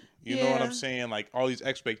from you. You know what I'm saying? Like all these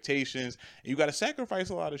expectations, and you got to sacrifice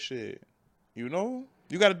a lot of shit. You know,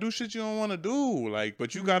 you got to do shit you don't want to do. Like,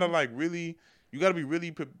 but you gotta like really, you gotta be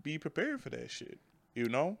really be prepared for that shit. You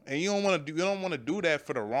know, and you don't want to do that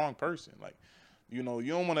for the wrong person. Like, you know,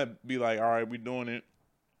 you don't want to be like, all right, we doing it,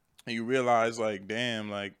 and you realize like, damn,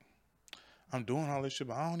 like, I'm doing all this shit,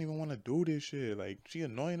 but I don't even want to do this shit. Like, she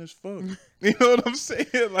annoying as fuck. You know what I'm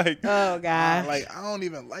saying? Like, oh god, like I don't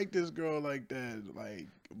even like this girl like that. Like,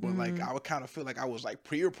 but like I would kind of feel like I was like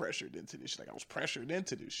peer pressured into this shit. Like I was pressured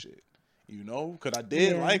into this shit. You know, because I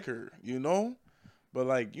did like her. You know, but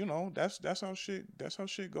like, you know, that's how shit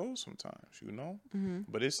goes sometimes. You know,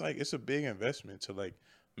 but it's like it's a big investment to like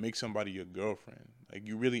make somebody your girlfriend. Like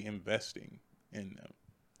you really investing in them.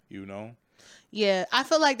 You know. Yeah, I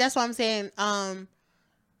feel like that's what I'm saying.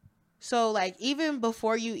 So like even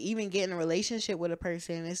before you even get in a relationship with a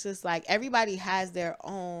person, it's just like everybody has their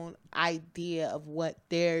own idea of what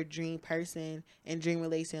their dream person and dream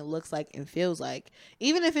relation looks like and feels like.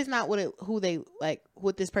 Even if it's not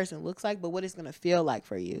what this person looks like, but what it's gonna feel like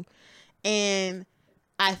for you. And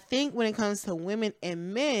I think when it comes to women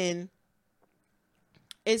and men,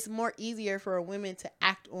 it's more easier for women to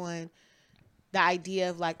act on the idea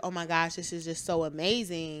of like, oh my gosh, this is just so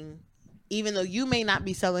amazing, even though you may not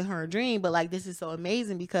be selling her a dream, but like, this is so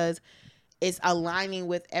amazing because it's aligning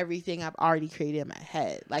with everything I've already created in my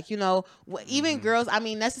head. Like, you know, even girls, I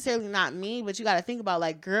mean, necessarily not me, but you got to think about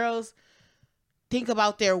like girls think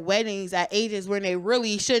about their weddings at ages when they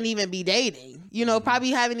really shouldn't even be dating. You know,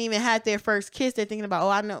 probably haven't even had their first kiss. They're thinking about, oh,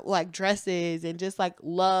 I know, like dresses and just like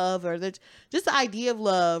love, or just the idea of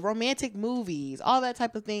love, romantic movies, all that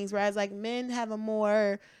type of things. Whereas like men have a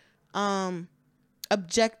more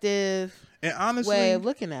objective and honestly, way of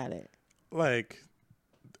looking at it. Like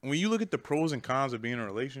when you look at the pros and cons of being in a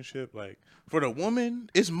relationship, like for the woman,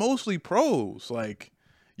 it's mostly pros. Like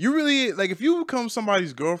you really, like if you become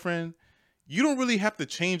somebody's girlfriend, you don't really have to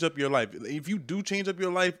change up your life. If you do change up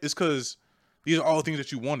your life, it's because these are all the things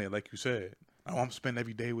that you wanted, like you said. Oh, I'm going to spend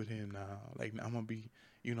every day with him now. Like, I'm going to be,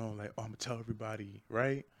 you know, like, oh, I'm going to tell everybody,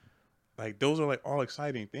 right? Like, those are, like, all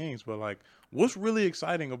exciting things. But, like, what's really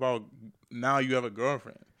exciting about now you have a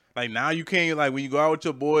girlfriend? Like, now you can't, like, when you go out with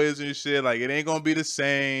your boys and shit, like, it ain't going to be the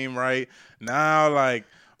same, right? Now, like,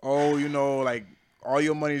 oh, you know, like, all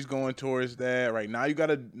your money's going towards that, right? Now you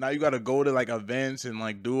gotta go to like events and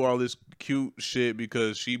like do all this cute shit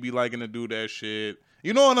because she be liking to do that shit.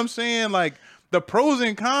 You know what I'm saying? Like the pros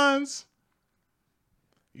and cons,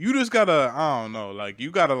 you just gotta, I don't know, like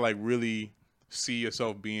you gotta like really see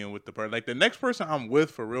yourself being with the person. Like the next person I'm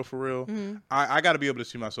with, for real, I gotta be able to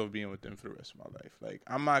see myself being with them for the rest of my life. Like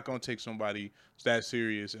I'm not gonna take somebody that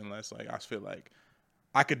serious unless like I feel like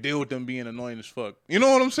I could deal with them being annoying as fuck. You know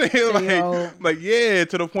what I'm saying? Yo. Like yeah,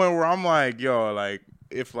 to the point where I'm like, yo, like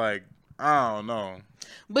if like I don't know.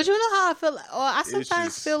 But you know how I feel. Or I It's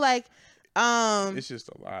sometimes just- feel like, It's just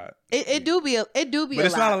a lot. it do be But a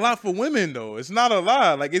it's lot. not a lot for women though. It's not a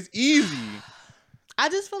lot. Like it's easy. I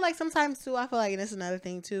just feel like sometimes too. I feel like, and it's another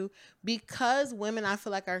thing too, because women I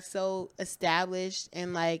feel like are so established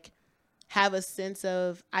and like have a sense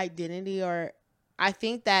of identity, or I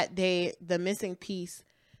think that the missing piece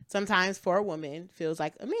sometimes for a woman feels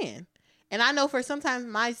like a man. And I know for sometimes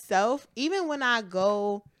myself, even when I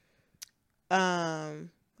go,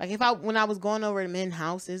 like when I was going over to men's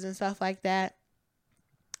houses and stuff like that,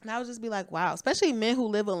 and I would just be like, wow, especially men who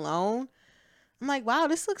live alone. I'm like, wow,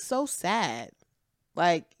 this looks so sad.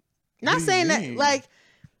 Like, not saying that, like,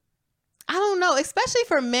 I don't know, especially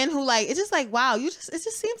for men who like, it's just like, wow, it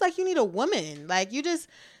just seems like you need a woman. Like, you just,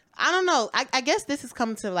 I don't know. I guess this is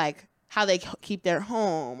coming to like how they keep their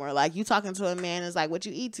home, or like you talking to a man is like, what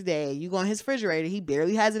you eat today? You go in his refrigerator, he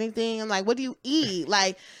barely has anything. I'm like, what do you eat?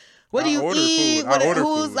 Like, what do you eat?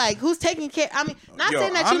 Who's taking care? I mean, not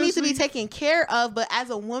saying that you need to be taken care of, but as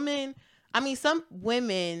a woman, I mean, some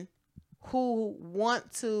women who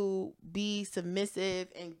want to be submissive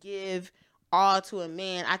and give all to a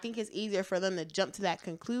man, I think it's easier for them to jump to that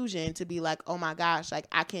conclusion to be like, oh my gosh, like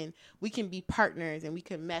we can be partners and we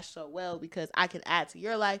can mesh so well because I can add to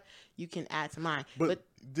your life, you can add to mine. But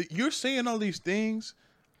you're saying all these things.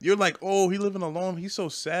 You're like, oh, he living alone. He's so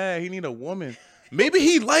sad. He need a woman. Maybe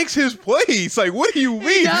he likes his place. Like, what do you mean?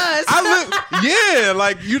 He does. Yeah,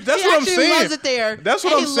 like you. That's what I'm saying. Loves it there. That's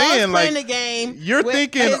what I'm saying. Like, the game you're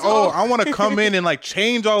thinking, I want to come in and like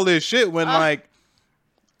change all this shit. When like,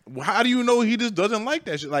 how do you know he just doesn't like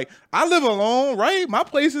that shit? Like, I live alone, right? My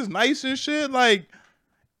place is nice and shit. Like,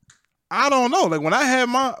 I don't know. Like when I had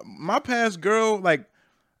my past girl, like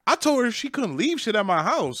I told her she couldn't leave shit at my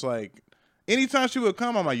house. Like, anytime she would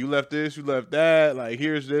come, I'm like, you left this, you left that. Like,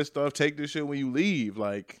 here's this stuff. Take this shit when you leave.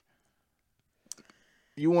 Like,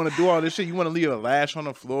 you want to do all this shit. You want to leave a lash on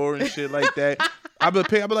the floor and shit like that. I be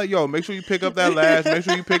like, yo, make sure you pick up that lash. Make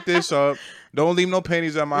sure you pick this up. Don't leave no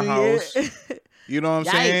pennies at my house. You know what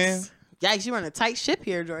I'm saying? Yikes, you run a tight ship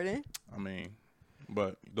here, Jordan. I mean,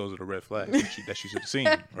 but those are the red flags that she should have seen,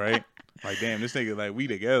 right? Like, damn, this nigga, like, we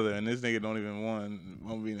together, and this nigga don't even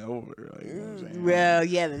want me over. Like, you know what I'm saying? Well,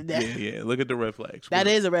 yeah. Look at the red flags. That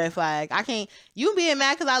is a red flag. I can't. You being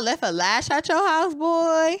mad because I left a lash at your house,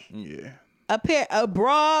 boy? Yeah. A pair of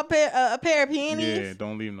panties. Yeah,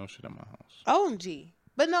 don't leave no shit at my house. OMG.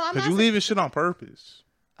 But no, I'm not. Because you leaving shit on purpose.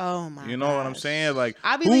 Oh my. You know what I'm saying? Like,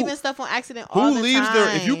 I be leaving stuff on accident all the time. Who leaves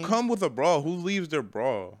their? If you come with a bra, who leaves their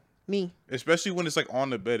bra? Me. Especially when it's like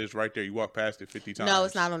on the bed, it's right there. You walk past it 50 times. No,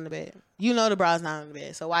 it's not on the bed. You know the bra's not on the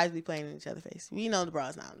bed. So why is we playing in each other's face? We know the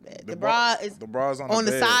bra's not on the bed. The bra's on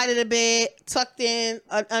the side of the bed, tucked in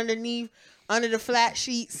underneath, under the flat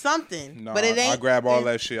sheet, something. No, but it ain't. I grab all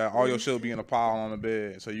that shit. All your shit will be in a pile on the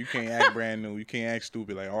bed. So you can't act brand new. You can't act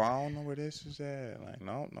stupid. Like, oh, I don't know where this is at. Like,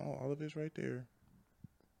 no, all of it's right there.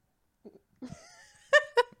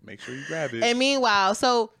 Make sure you grab it. And meanwhile,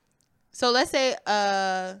 so let's say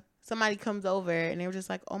somebody comes over and they were just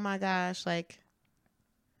like, oh my gosh, like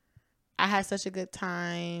I had such a good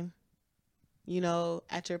time, you know,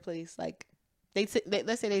 at your place. Like let's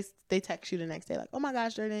say they text you the next day like, oh my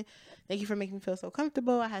gosh, Jordan, thank you for making me feel so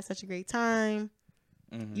comfortable. I had such a great time.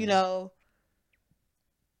 Mm-hmm. You know,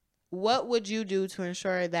 what would you do to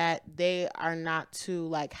ensure that they are not too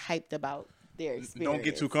like hyped about their experience? Don't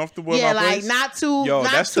get too comfortable. Yeah, in my like place? not too. Yo,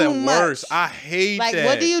 not that's too the much. worst. I hate like, that.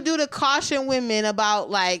 What do you do to caution women about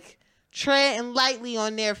like treading lightly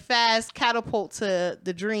on their fast catapult to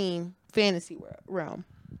the dream fantasy realm?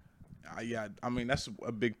 Yeah, I mean that's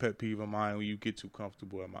a big pet peeve of mine when you get too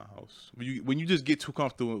comfortable at my house. When you just get too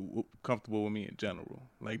comfortable with me in general.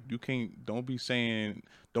 Like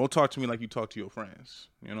don't talk to me like you talk to your friends.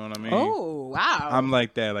 You know what I mean? Oh wow. I'm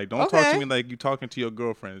like that. Like don't talk to me like you talking to your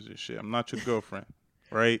girlfriends and shit. I'm not your girlfriend,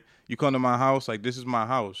 right? You come to my house like this is my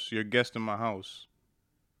house. You're a guest in my house.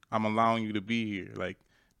 I'm allowing you to be here. Like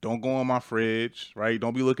don't go in my fridge, right?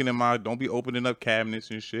 Don't be opening up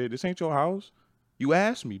cabinets and shit. This ain't your house. You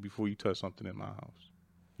asked me before you touch something in my house.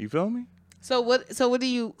 You feel me? So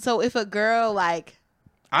if a girl like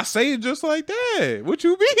I say it just like that. What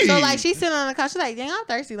you mean? So like she's sitting on the couch, she's like, dang, I'm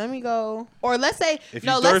thirsty. Let me go. Or let's say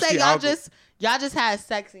y'all just had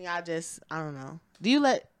sex and y'all just I don't know. Do you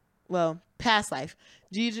past life.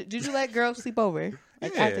 Did you let girls sleep over?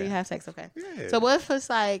 Like after you have sex, okay. Yeah. So what if it's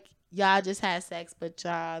like y'all just had sex but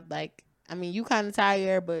y'all like I mean you kinda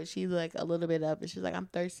tired but she's like a little bit up and she's like, I'm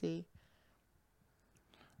thirsty.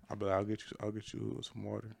 I'll get you some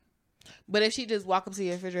water. But if she just walk up to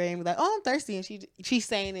your refrigerator and be like, "Oh, I'm thirsty," and she's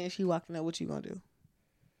saying it and she walking up, what you gonna do?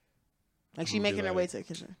 Like she making her way to the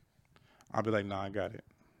kitchen. I'll be like, nah, I got it.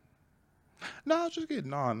 No, just get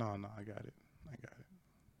no, I got it.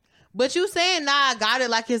 But you saying, nah, I got it,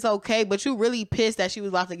 like it's okay, but you really pissed that she was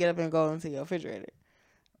about to get up and go into your refrigerator.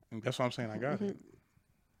 And that's what I'm saying, I got it.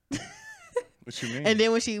 What you mean? And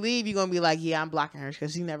then when she leave, you gonna be like, yeah, I'm blocking her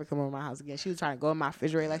because she never come over my house again. She was trying to go in my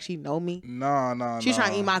refrigerator like she know me. No. She's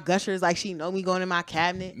trying to eat my gushers like she know me going in my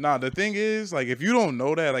cabinet. Nah, the thing is, like, if you don't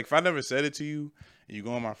know that, like, if I never said it to you and you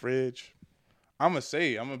go in my fridge, I'm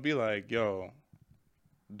gonna be like, yo,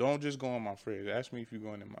 don't just go in my fridge. Ask me if you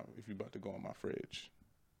about to go in my fridge.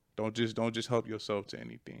 Don't just help yourself to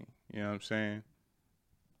anything. You know what I'm saying?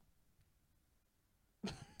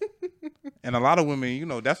 And a lot of women, you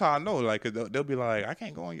know, that's how I know. Like, cause they'll be like, I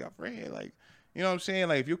can't go in your fridge. Like, you know what I'm saying?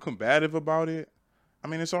 Like, if you're combative about it, I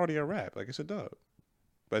mean, it's already a wrap. Like, it's a dub.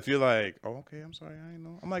 But if you're like, oh, okay, I'm sorry, I ain't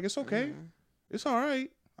know. I'm like, it's okay. Mm-hmm. It's all right.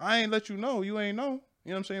 I ain't let you know. You ain't know.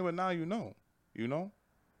 You know what I'm saying? But now you know. You know?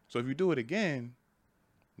 So if you do it again,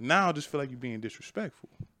 now I just feel like you're being disrespectful.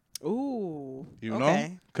 Ooh. You know?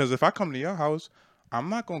 Because if I come to your house, I'm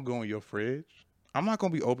not going to go in your fridge. I'm not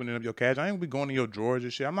going to be opening up your cabinet. I ain't going to be going in your drawers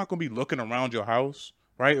and shit. I'm not going to be looking around your house,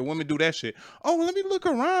 right? And women do that shit. Oh, well, let me look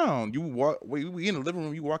around. We in the living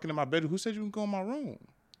room. You walking in my bedroom. Who said you can go in my room?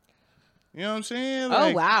 You know what I'm saying?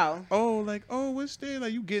 Like, oh, wow. Oh, what's there?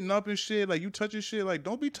 Like, you getting up and shit. Like, you touching shit. Like,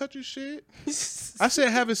 don't be touching shit. I said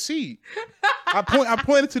have a seat. I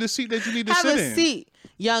pointed to the seat that you need to sit in. Have a seat,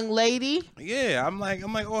 young lady. Yeah, I'm like,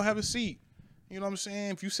 oh, have a seat. You know what I'm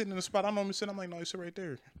saying? If you sitting in the spot I normally sit, I'm like, no, you sit right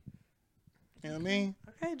there. You know what I mean?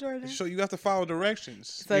 Okay, Jordan. So you have to follow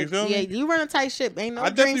directions. So, you feel me? You run a tight ship. Ain't no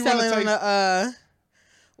dream selling on the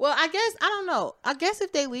Well, I guess, I don't know. I guess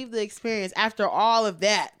if they leave the experience after all of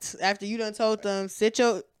that, after you done told them, sit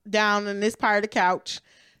down on this part of the couch,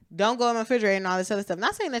 don't go in my refrigerator and all this other stuff.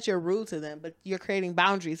 Not saying that you're rude to them, but you're creating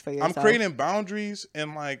boundaries for yourself. I'm creating boundaries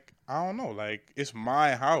and, like, I don't know, like, it's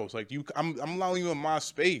my house. Like, I'm allowing you in my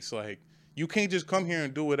space. Like, you can't just come here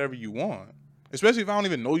and do whatever you want. Especially if I don't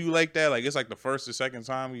even know you like that. Like, it's like the first or second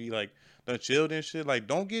time we, like, done chilled and shit. Like,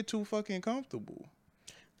 don't get too fucking comfortable.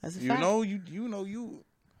 That's a fact. You know,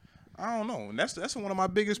 I don't know. And that's one of my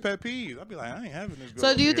biggest pet peeves. I'll be like, I ain't having this girl.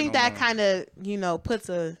 So do you think that kind of, you know, puts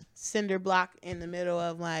a cinder block in the middle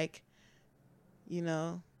of, like, you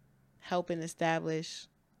know, helping establish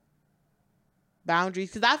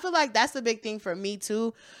boundaries? Because I feel like that's a big thing for me,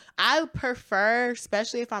 too. I prefer,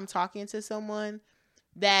 especially if I'm talking to someone,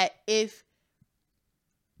 that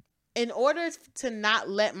in order to not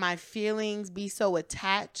let my feelings be so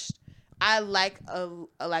attached, I like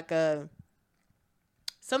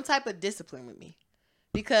some type of discipline with me.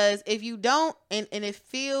 Because if you don't, and it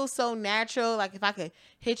feels so natural, like if I could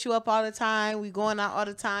hit you up all the time, we going out all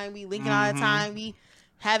the time, we linking all the time, we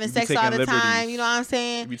having sex all the time, you know what I'm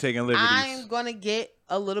saying? You be taking liberties. I'm going to get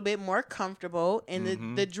a little bit more comfortable,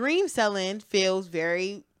 and the dream selling feels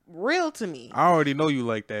very real to me. I already know you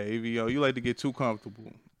like that, AVO. You like to get too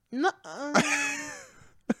comfortable. No.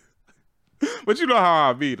 But you know how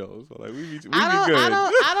I be, though. So, like, we be good.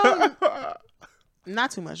 I don't.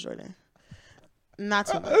 Not too much, Jordan. Not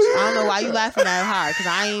too much. I don't know why you laughing that hard, because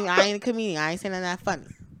I ain't a comedian. I ain't saying nothing that funny.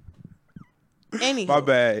 Anywho. My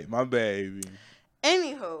bad, AV.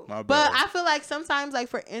 Anywho. My bad. But I feel like sometimes, like,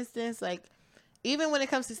 for instance, like, even when it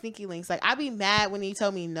comes to sneaky links, like, I be mad when you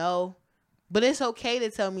tell me no, but it's okay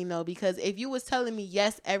to tell me no, because if you was telling me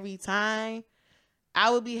yes every time,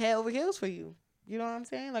 I would be head over heels for you. You know what I'm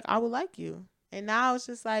saying? Like, I would like you. And now it's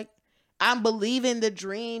just like, I'm believing the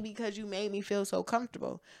dream because you made me feel so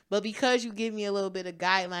comfortable. But because you give me a little bit of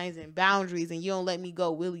guidelines and boundaries and you don't let me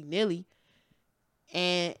go willy-nilly,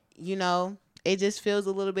 and, you know, it just feels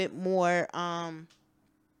a little bit more,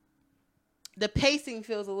 the pacing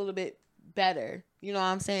feels a little bit better. You know what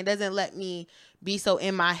I'm saying? It doesn't let me be so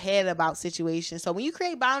in my head about situations. So when you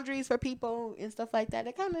create boundaries for people and stuff like that,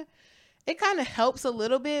 it kind of helps a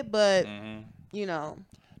little bit, but, you know.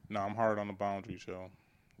 No, I'm hard on the boundaries, yo.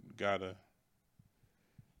 Gotta.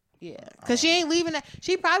 Yeah, because she ain't leaving that.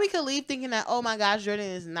 She probably could leave thinking that, oh my gosh, Jordan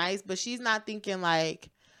is nice, but she's not thinking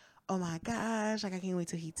like, oh my gosh, like I can't wait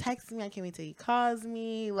till he texts me. I can't wait till he calls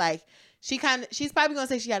me. Like she's probably gonna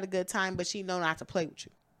say she had a good time, but she know not to play with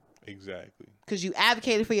you. Exactly. Because you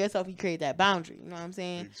advocated for yourself, you create that boundary. You know what I'm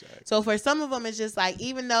saying? Exactly. So for some of them, it's just like,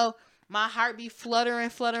 even though my heart be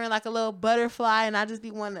fluttering like a little butterfly, and I just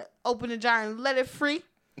be wanting to open the jar and let it free.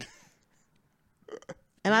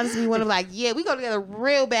 And I just be wanting to like, yeah, we go together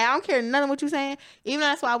real bad. I don't care nothing what you saying. Even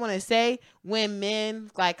that's why I want to say, when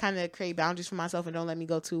men like kind of create boundaries for myself and don't let me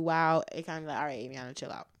go too wild, it kind of like, all right, Amy, I'm gonna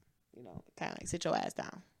chill out. you know, kind of like sit your ass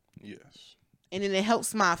down. Yes. And then it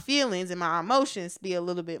helps my feelings and my emotions be a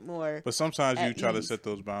little bit more. But sometimes you try to ease. set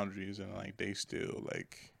those boundaries and like they still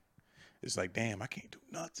like, it's like, damn, I can't do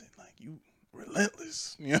nothing. Like you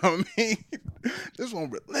relentless. You know what I mean? This one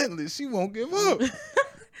relentless. She won't give up.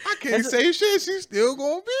 I can't say shit. She's still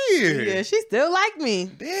gonna be here. Yeah, she still like me.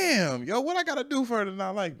 Damn, yo, what I gotta do for her to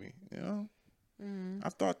not like me? You know? Mm.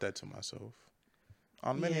 I've thought that to myself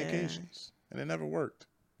on many occasions, and it never worked.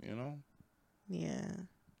 You know? Yeah.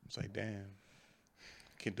 It's like, damn,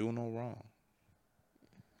 can't do no wrong.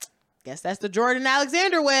 Guess that's the Jordan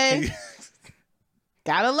Alexander way.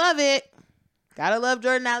 Gotta love it. Gotta love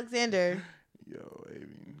Jordan Alexander. Yo,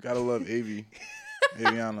 Avi. Gotta love Avi.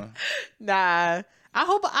 Aviana. Nah. I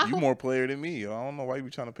hope You more player than me, yo. I don't know why you be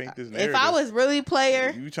trying to paint this narrative. If I was really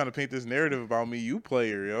player. You be trying to paint this narrative about me. You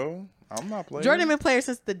player, yo. I'm not player. Jordan been player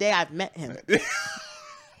since the day I've met him.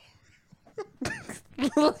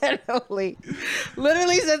 Literally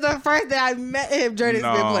since the first day I met him, Jordan's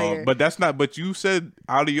been player. But that's not. But you said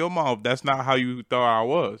out of your mouth, that's not how you thought I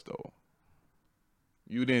was, though.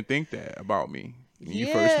 You didn't think that about me when you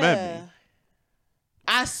first met me.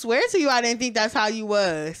 I swear to you, I didn't think that's how you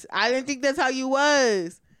was. I didn't think that's how you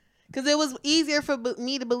was. Because it was easier for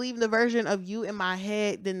me to believe the version of you in my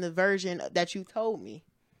head than the version that you told me.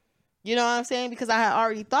 You know what I'm saying? Because I had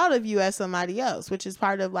already thought of you as somebody else, which is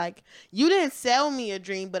part of like, you didn't sell me a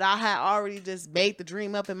dream, but I had already just made the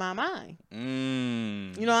dream up in my mind.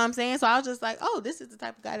 You know what I'm saying? So I was just like, oh, this is the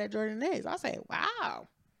type of guy that Jordan is. I say, wow.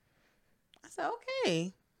 I said,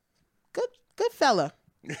 okay. Good fella.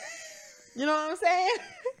 You know what I'm saying?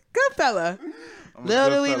 Good fella. Little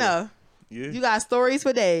do we know. Yeah. You got stories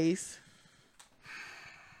for days.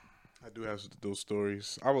 I do have those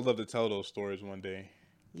stories. I would love to tell those stories one day.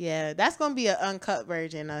 Yeah, that's going to be an uncut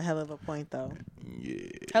version. A hell of a point, though. Yeah.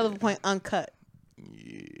 Hell of a point, uncut.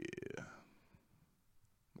 Yeah.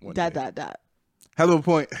 Dot. Hell of a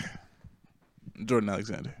point. Jordan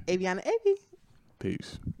Alexander. Aviana Avy.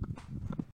 Peace.